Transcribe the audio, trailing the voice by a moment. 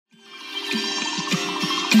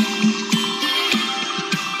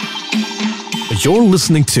You're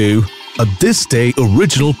listening to a This Day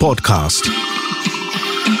original podcast.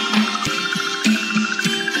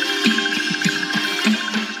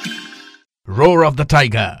 Roar of the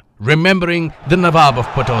Tiger, remembering the Nawab of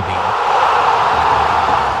Pataudi.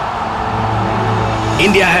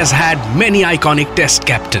 India has had many iconic test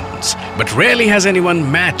captains, but rarely has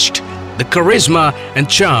anyone matched the charisma and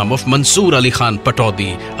charm of Mansoor Ali Khan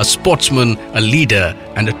Pataudi, a sportsman, a leader,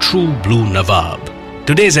 and a true blue Nawab.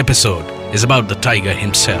 Today's episode is about the tiger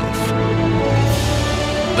himself.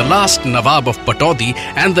 The last Nawab of Pataudi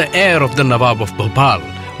and the heir of the Nawab of Bhopal,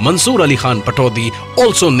 Mansoor Ali Khan Pataudi,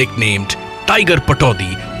 also nicknamed Tiger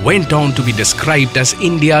Pataudi, went on to be described as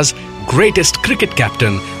India's greatest cricket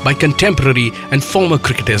captain by contemporary and former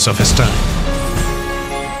cricketers of his time.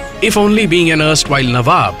 If only being an erstwhile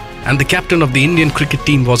Nawab and the captain of the Indian cricket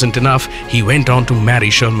team wasn't enough, he went on to marry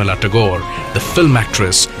Sharmila Tagore, the film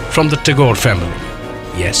actress from the Tagore family.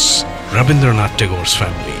 Yes, Rabindranath Tagore's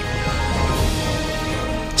family.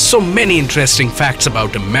 So many interesting facts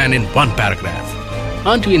about a man in one paragraph.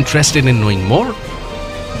 Aren't you interested in knowing more?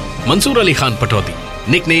 Mansoor Ali Khan Pataudi,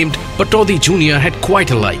 nicknamed Pataudi Jr., had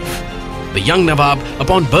quite a life. The young Nawab,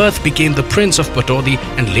 upon birth, became the Prince of Pataudi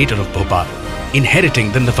and later of Bhopal,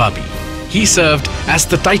 inheriting the Nawabi. He served as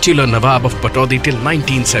the titular Nawab of Pataudi till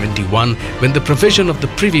 1971, when the provision of the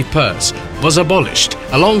Privy Purse was abolished,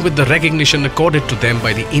 along with the recognition accorded to them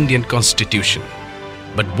by the Indian Constitution.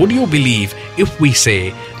 But would you believe if we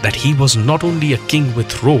say that he was not only a king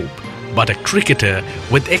with robe, but a cricketer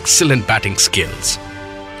with excellent batting skills?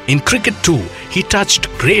 In cricket too, he touched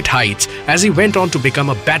great heights as he went on to become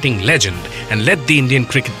a batting legend and led the Indian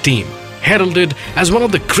cricket team. Heralded as one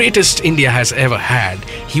of the greatest India has ever had,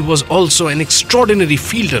 he was also an extraordinary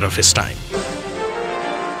fielder of his time.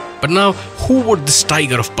 But now, who would this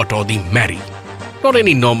tiger of Pataudi marry? Not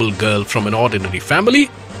any normal girl from an ordinary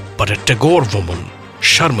family, but a Tagore woman,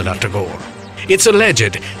 Sharmila Tagore. It's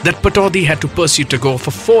alleged that Pataudi had to pursue Tagore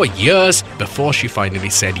for 4 years before she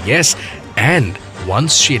finally said yes, and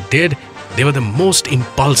once she did, they were the most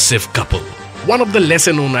impulsive couple. One of the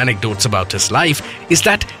lesser-known anecdotes about his life is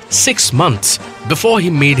that 6 months before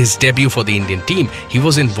he made his debut for the Indian team, he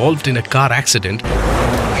was involved in a car accident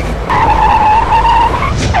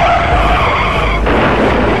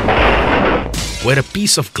where a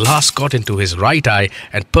piece of glass got into his right eye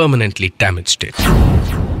and permanently damaged it.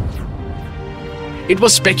 It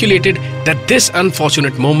was speculated that this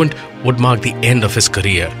unfortunate moment would mark the end of his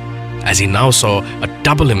career, as he now saw a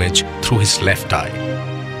double image through his left eye.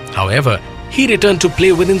 However, he returned to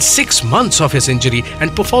play within 6 months of his injury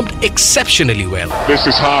and performed exceptionally well. This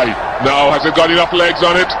is high. Now, has it got enough legs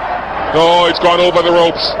on it? No, it's gone over the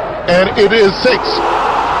ropes. And it is 6.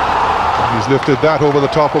 He's lifted that over the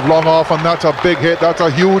top of long off, and that's a big hit. That's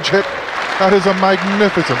a huge hit. That is a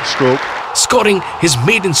magnificent stroke. Scoring his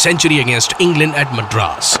maiden century against England at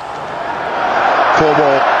Madras. 4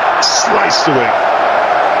 ball sliced away,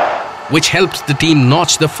 which helped the team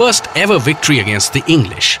notch the first ever victory against the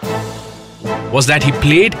English, was that he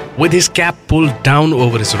played with his cap pulled down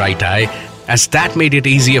over his right eye, as that made it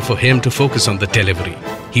easier for him to focus on the delivery.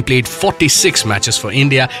 He played 46 matches for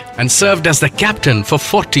India and served as the captain for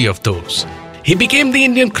 40 of those. He became the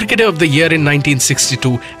Indian Cricketer of the Year in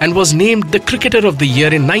 1962 and was named the Cricketer of the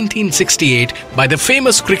Year in 1968 by the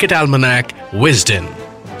famous cricket almanac Wisden.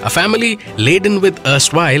 A family laden with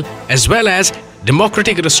erstwhile as well as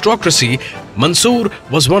democratic aristocracy, Mansoor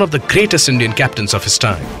was one of the greatest Indian captains of his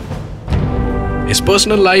time. His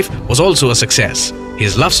personal life was also a success.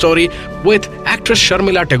 His love story with actress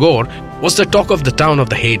Sharmila Tagore was the talk of the town of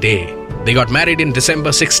the heyday. They got married in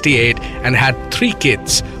December 68 and had 3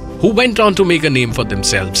 kids, who went on to make a name for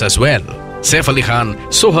themselves as well: Saif Ali Khan,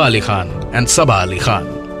 Soha Ali Khan, and Sabah Ali Khan.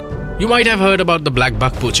 You might have heard about the black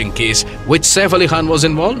buck poaching case, which Saif Ali Khan was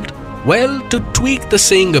involved. Well, to tweak the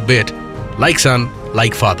saying a bit, like son,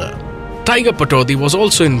 like father, Tiger Pataudi was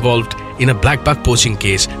also involved in a black buck poaching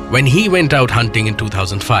case when he went out hunting in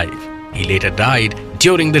 2005. He later died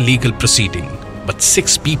during the legal proceeding, but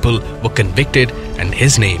 6 people were convicted and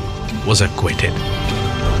his name was acquitted.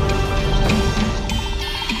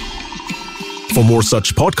 For more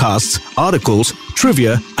such podcasts, articles,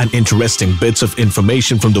 trivia, and interesting bits of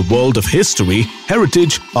information from the world of history,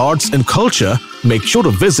 heritage, arts, and culture, make sure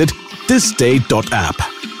to visit thisday.app.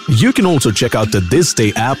 You can also check out the This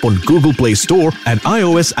Day app on Google Play Store and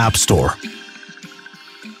iOS App Store.